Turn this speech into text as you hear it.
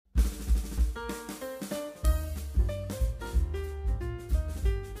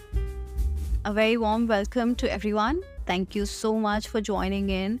A very warm welcome to everyone. Thank you so much for joining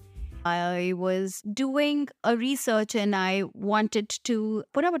in. I was doing a research and I wanted to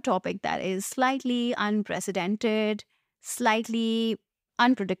put up a topic that is slightly unprecedented, slightly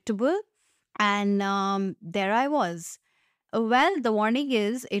unpredictable. And there I was. Well, the warning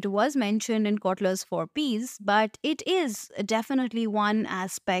is it was mentioned in Kotler's 4 Ps, but it is definitely one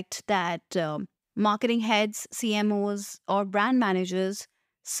aspect that marketing heads, CMOs, or brand managers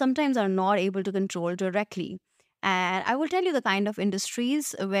sometimes are not able to control directly. And I will tell you the kind of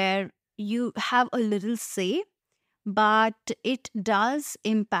industries where you have a little say, but it does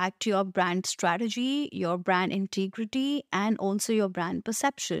impact your brand strategy, your brand integrity, and also your brand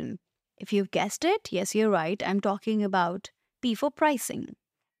perception. If you've guessed it, yes, you're right. I'm talking about P for pricing.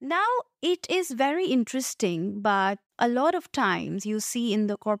 Now, it is very interesting, but a lot of times you see in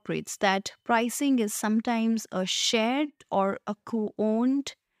the corporates that pricing is sometimes a shared or a co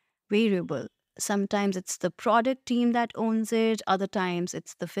owned variable. Sometimes it's the product team that owns it, other times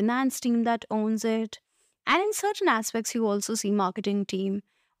it's the finance team that owns it. And in certain aspects, you also see marketing team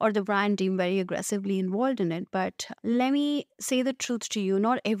or the brand team very aggressively involved in it. But let me say the truth to you,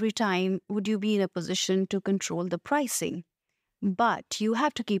 not every time would you be in a position to control the pricing. But you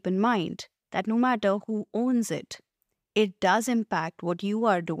have to keep in mind that no matter who owns it, it does impact what you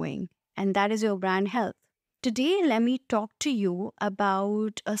are doing, and that is your brand health. Today, let me talk to you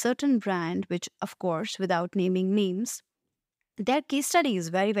about a certain brand, which, of course, without naming names, their case study is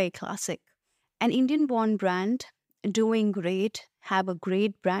very, very classic. An Indian born brand doing great, have a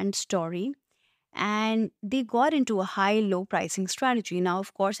great brand story, and they got into a high low pricing strategy. Now,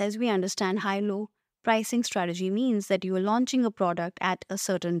 of course, as we understand, high low pricing strategy means that you are launching a product at a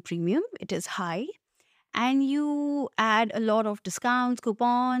certain premium, it is high, and you add a lot of discounts,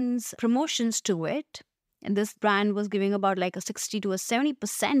 coupons, promotions to it. And this brand was giving about like a 60 to a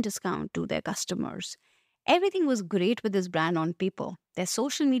 70% discount to their customers. Everything was great with this brand on paper. Their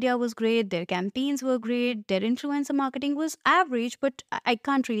social media was great, their campaigns were great, their influencer marketing was average, but I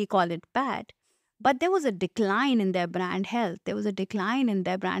can't really call it bad. But there was a decline in their brand health. There was a decline in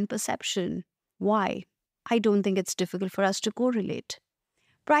their brand perception. Why? I don't think it's difficult for us to correlate.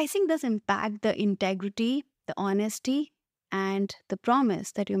 Pricing does impact the integrity, the honesty, and the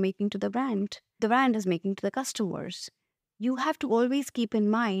promise that you're making to the brand is making to the customers. You have to always keep in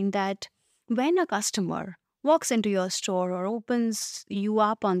mind that when a customer walks into your store or opens you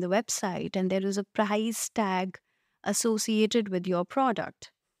up on the website and there is a price tag associated with your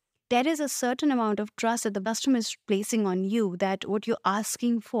product, there is a certain amount of trust that the customer is placing on you that what you're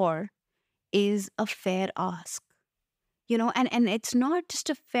asking for is a fair ask. And it's not just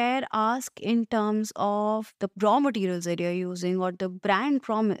a fair ask in terms of the raw materials that you're using or the brand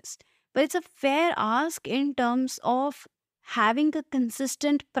promise, but it's a fair ask in terms of having a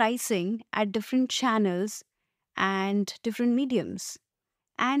consistent pricing at different channels and different mediums.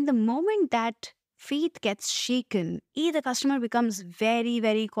 And the moment that faith gets shaken, the customer becomes very,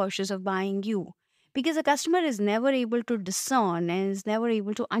 very cautious of buying you because the customer is never able to discern and is never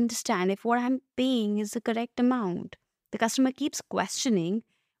able to understand if what I'm paying is the correct amount. The customer keeps questioning,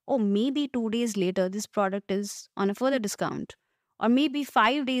 oh, maybe 2 days later, this product is on a further discount. Or maybe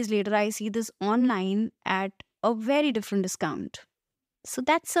 5 days later, I see this online at a very different discount. So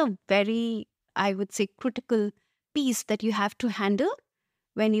that's a very, I would say, critical piece that you have to handle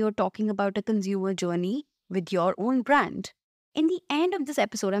when you're talking about a consumer journey with your own brand. In the end of this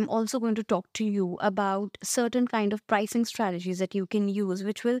episode, I'm also going to talk to you about certain kind of pricing strategies that you can use,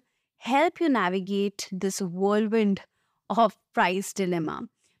 which will help you navigate this whirlwind of price dilemma.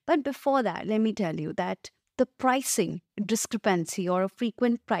 But before that, let me tell you that the pricing discrepancy or a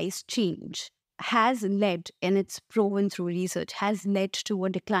frequent price change has led, and it's proven through research, has led to a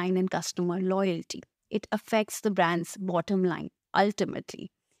decline in customer loyalty. It affects the brand's bottom line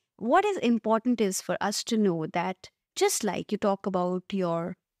ultimately. What is important is for us to know that just like you talk about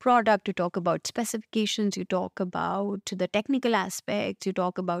your product, you talk about specifications, you talk about the technical aspects, you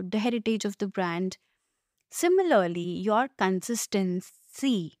talk about the heritage of the brand, similarly, your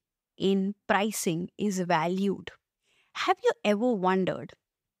consistency in pricing is valued. Have you ever wondered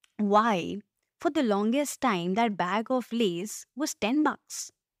why, for the longest time, that bag of Lays was $10?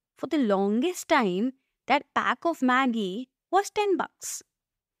 For the longest time, that pack of Maggie was $10.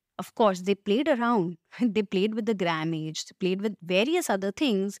 Of course, they played around. They played with the grammage, they played with various other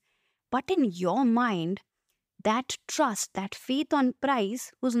things. But in your mind, that trust, that faith on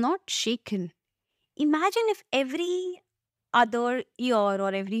price was not shaken. Imagine if every other year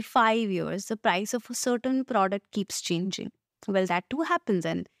or every 5 years, the price of a certain product keeps changing. Well, that too happens,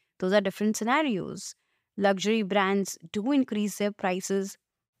 and those are different scenarios. Luxury brands do increase their prices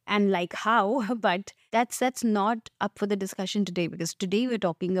and like how, but that's not up for the discussion today, because today we're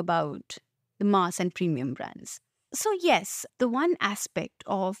talking about the mass and premium brands. So yes, the one aspect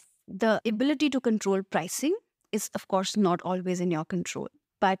of the ability to control pricing is of course not always in your control,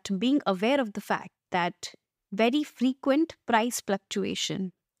 but being aware of the fact that very frequent price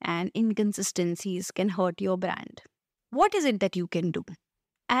fluctuation and inconsistencies can hurt your brand. What is it that you can do?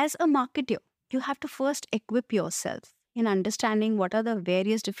 As a marketer, you have to first equip yourself in understanding what are the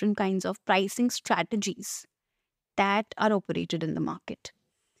various different kinds of pricing strategies that are operated in the market.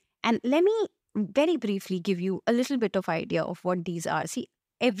 And let me very briefly give you a little bit of idea of what these are. See,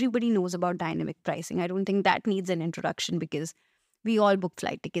 everybody knows about dynamic pricing. I don't think that needs an introduction because we all book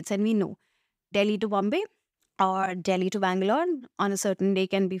flight tickets and we know Delhi to Bombay or Delhi to Bangalore on a certain day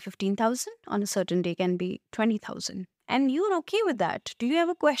can be 15,000, on a certain day can be 20,000. And you're okay with that. Do you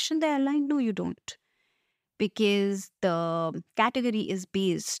ever question the airline? No, you don't. Because the category is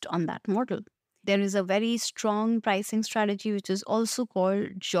based on that model. There is a very strong pricing strategy, which is also called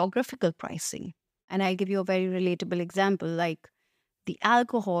geographical pricing. And I'll give you a very relatable example, like the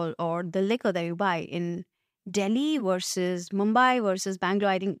alcohol or the liquor that you buy in Delhi versus Mumbai versus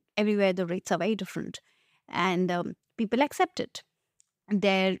Bangalore. I think everywhere the rates are very different. And people accept it.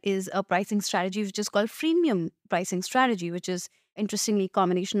 There is a pricing strategy which is called freemium pricing strategy, which is interestingly a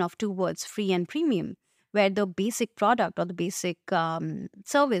combination of two words, free and premium, where the basic product or the basic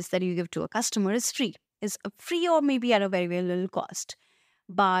service that you give to a customer is free or maybe at a very, very little cost.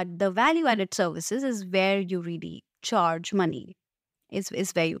 But the value-added services is where you really charge money, is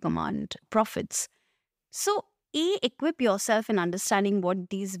where you command profits. So, equip yourself in understanding what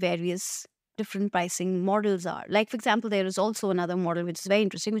these various different pricing models are. Like, for example, there is also another model which is very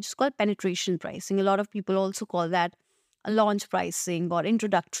interesting, which is called penetration pricing. A lot of people also call that a launch pricing or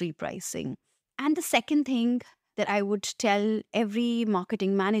introductory pricing. And the second thing that I would tell every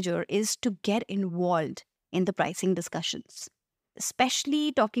marketing manager is to get involved in the pricing discussions,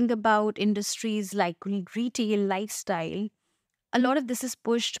 especially talking about industries like retail, lifestyle. A lot of this is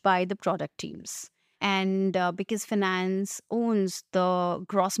pushed by the product teams. And because finance owns the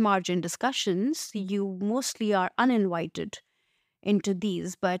gross margin discussions, you mostly are uninvited into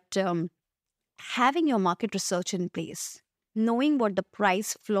these. But having your market research in place, knowing what the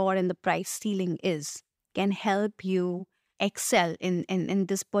price floor and the price ceiling is, can help you excel in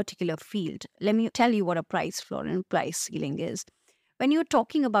this particular field. Let me tell you what a price floor and price ceiling is. When you're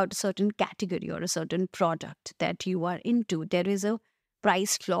talking about a certain category or a certain product that you are into, there is a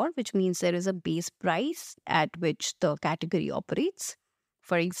price floor, which means there is a base price at which the category operates.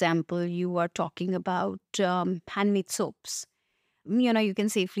 For example, you are talking about handmade soaps. You can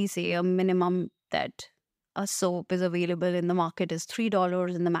safely say a minimum that a soap is available in the market is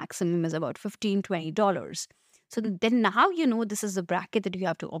 $3 and the maximum is about $15, $20. So then now you know this is the bracket that you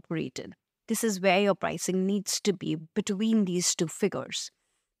have to operate in. This is where your pricing needs to be between these two figures.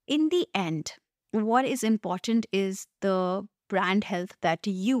 In the end, what is important is the brand health that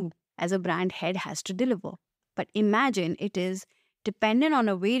you as a brand head has to deliver. But imagine it is dependent on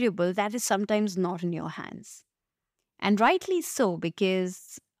a variable that is sometimes not in your hands. And rightly so,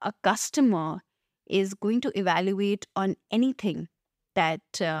 because a customer is going to evaluate on anything that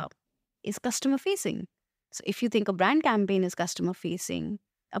is customer facing. So if you think a brand campaign is customer facing,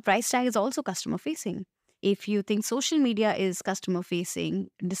 a price tag is also customer facing. If you think social media is customer facing,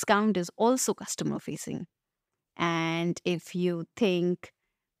 discount is also customer facing. And if you think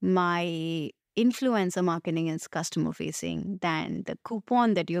my influencer marketing is customer facing, then the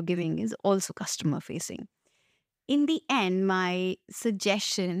coupon that you're giving is also customer facing. In the end, my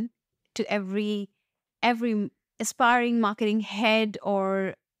suggestion to every aspiring marketing head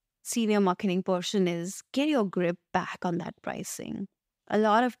or senior marketing person is get your grip back on that pricing. A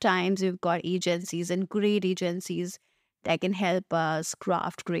lot of times we've got agencies and great agencies that can help us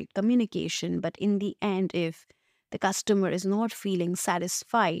craft great communication. But in the end, if the customer is not feeling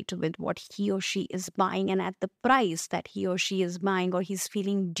satisfied with what he or she is buying and at the price that he or she is buying, or he's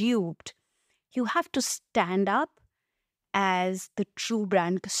feeling duped, you have to stand up as the true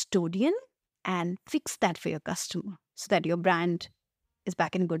brand custodian and fix that for your customer so that your brand is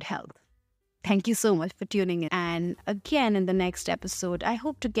back in good health. Thank you so much for tuning in. And again, in the next episode, I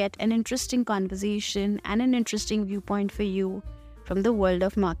hope to get an interesting conversation and an interesting viewpoint for you from the world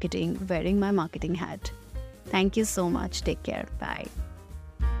of marketing, wearing my marketing hat. Thank you so much. Take care. Bye.